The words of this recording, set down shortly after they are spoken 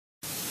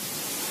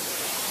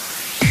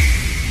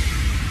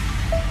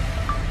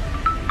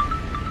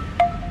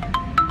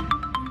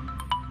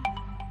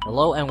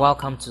Hello and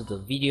welcome to the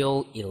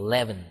video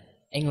 11,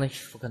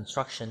 English for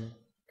Construction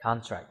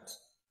Contract.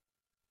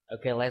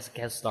 Okay, let's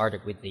get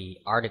started with the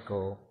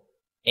article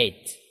 8,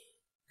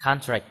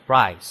 Contract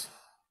Price,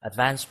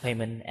 Advance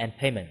Payment and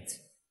Payment.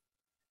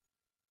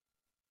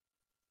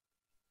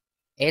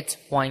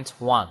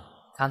 8.1,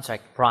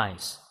 Contract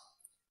Price.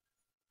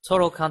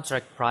 Total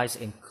contract price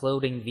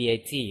including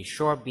VAT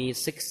shall be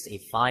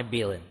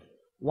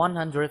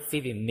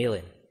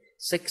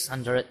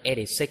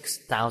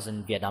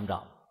 65,150,686,000 Vietnam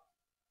dong.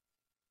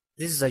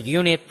 This is a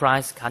unit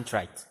price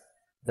contract.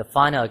 The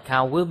final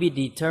account will be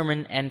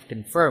determined and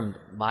confirmed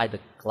by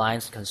the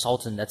client's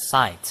consultant at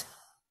site.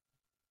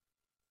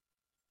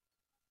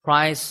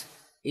 Price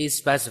is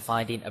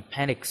specified in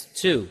Appendix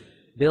 2,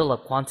 Bill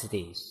of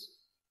Quantities.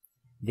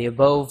 The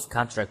above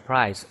contract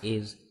price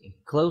is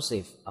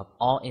inclusive of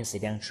all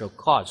incidental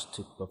costs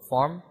to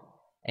perform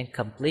and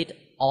complete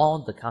all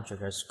the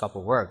contractor's scope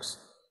of works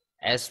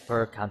as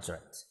per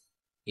contract,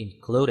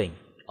 including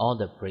all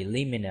the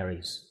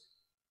preliminaries.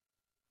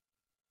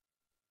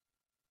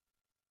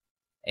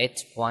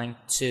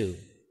 8.2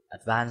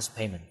 Advance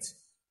Payment.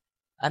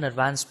 An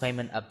advance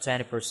payment of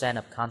 20%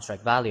 of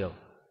contract value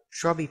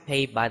shall be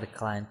paid by the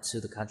client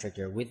to the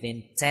contractor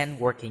within 10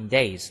 working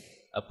days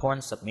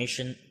upon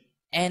submission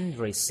and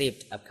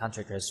receipt of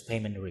contractor's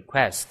payment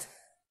request.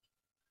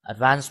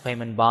 Advance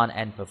payment bond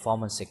and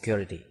performance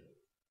security.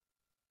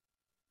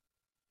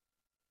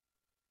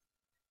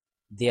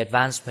 The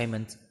advance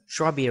payment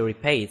shall be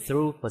repaid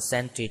through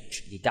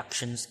percentage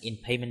deductions in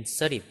payment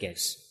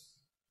certificates.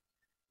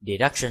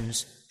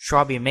 Deductions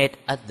shall be made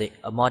at the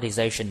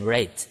amortization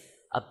rate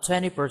of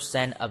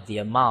 20% of the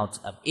amount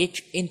of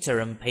each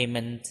interim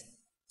payment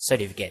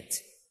certificate.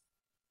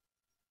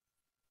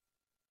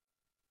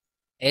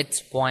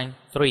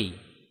 8.3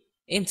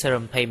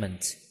 Interim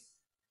Payment.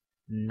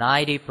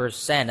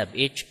 90% of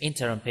each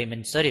interim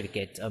payment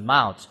certificate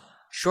amount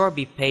shall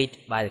be paid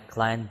by the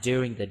client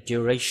during the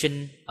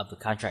duration of the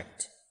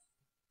contract.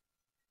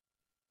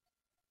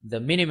 The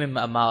minimum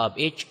amount of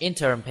each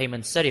interim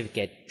payment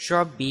certificate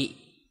shall be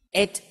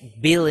 8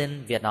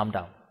 billion Vietnam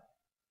dong.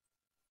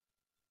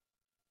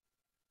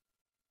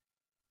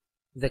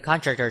 The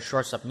contractor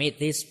shall submit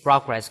this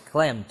progress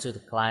claim to the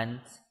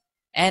client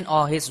and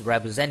or his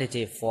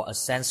representative for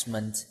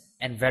assessment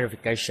and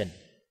verification.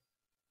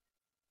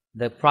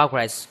 The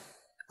progress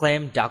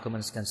claim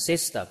documents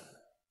consist of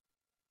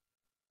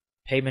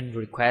payment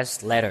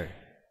request letter,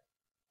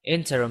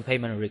 interim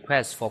payment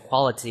request for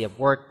quality of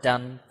work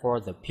done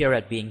for the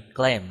period being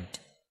claimed,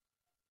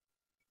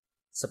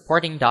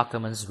 supporting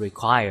documents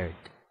required,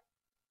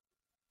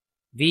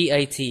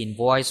 VAT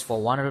invoice for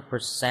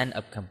 100%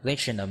 of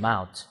completion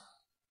amount.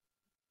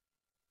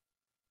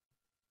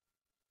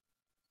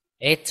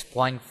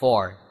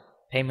 8.4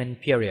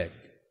 Payment Period.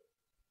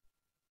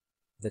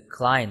 The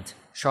client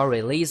shall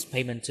release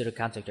payment to the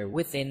contractor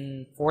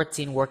within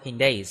 14 working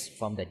days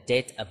from the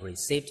date of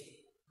receipt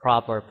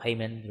proper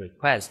payment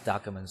request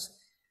documents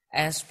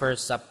as per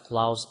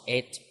subclause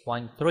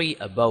 8.3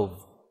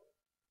 above.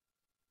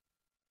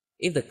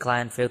 If the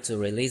client fails to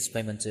release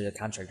payment to the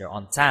contractor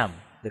on time,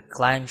 the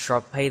client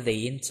shall pay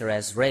the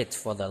interest rate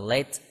for the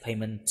late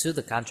payment to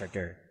the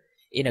contractor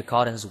in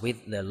accordance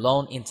with the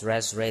loan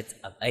interest rate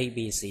of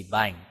ABC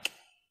Bank.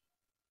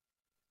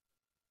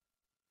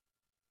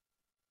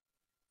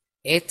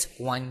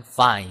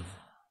 8.5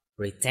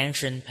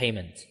 Retention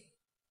Payment.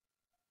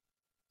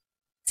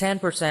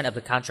 10% of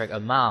the contract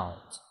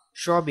amount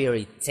shall be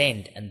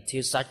retained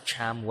until such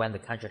time when the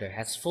contractor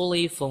has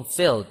fully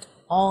fulfilled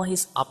all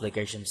his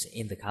obligations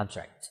in the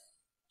contract.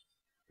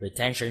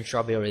 Retention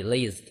shall be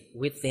released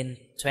within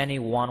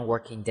 21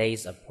 working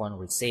days upon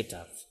receipt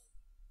of.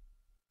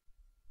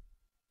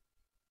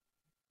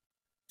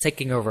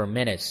 Taking over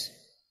minutes.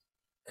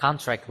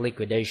 Contract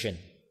liquidation.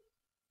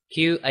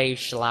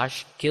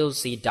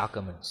 QA/QC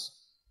documents.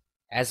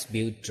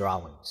 As-built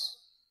drawings.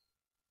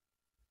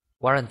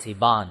 Warranty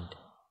bond.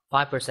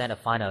 5% of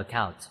final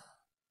account.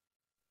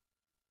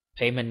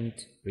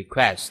 Payment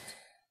request.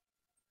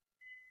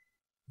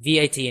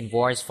 VAT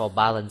invoice for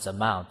balance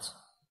amount,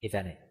 if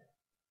any.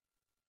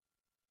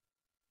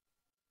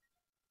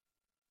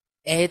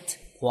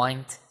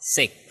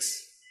 8.6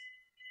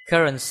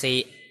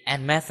 Currency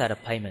and method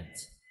of payment.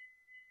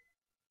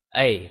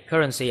 A.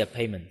 Currency of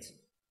payment.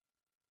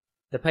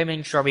 The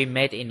payment shall be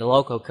made in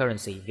local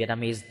currency,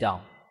 Vietnamese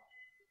dong.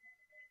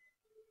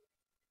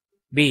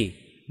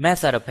 B.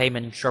 Method of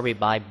payment shall be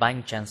by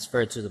bank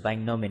transfer to the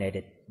bank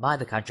nominated by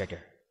the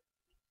contractor.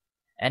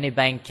 Any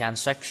bank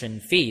transaction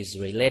fees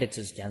related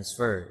to the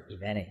transfer,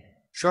 if any,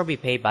 shall be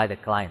paid by the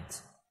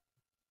client.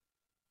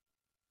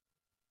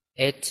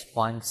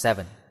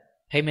 8.7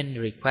 Payment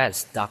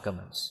request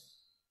documents.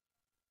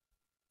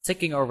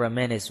 Taking over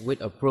minutes with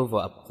approval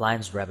of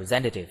client's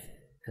representative,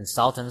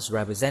 consultant's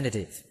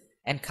representative,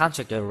 and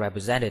contractor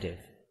representative.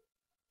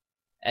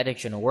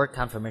 Additional work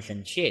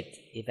confirmation sheet,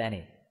 if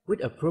any,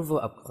 with approval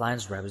of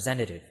client's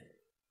representative,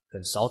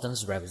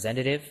 consultant's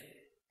representative,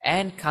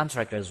 and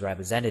contractor's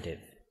representative.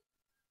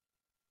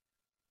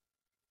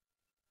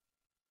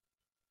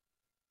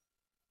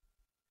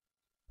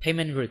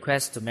 Payment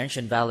request to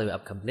mention value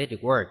of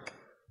completed work,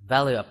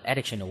 value of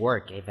additional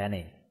work, if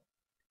any.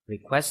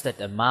 Requested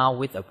amount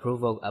with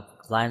approval of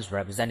client's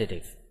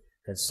representative,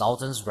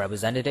 consultant's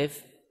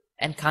representative,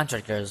 and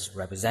contractor's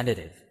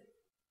representative.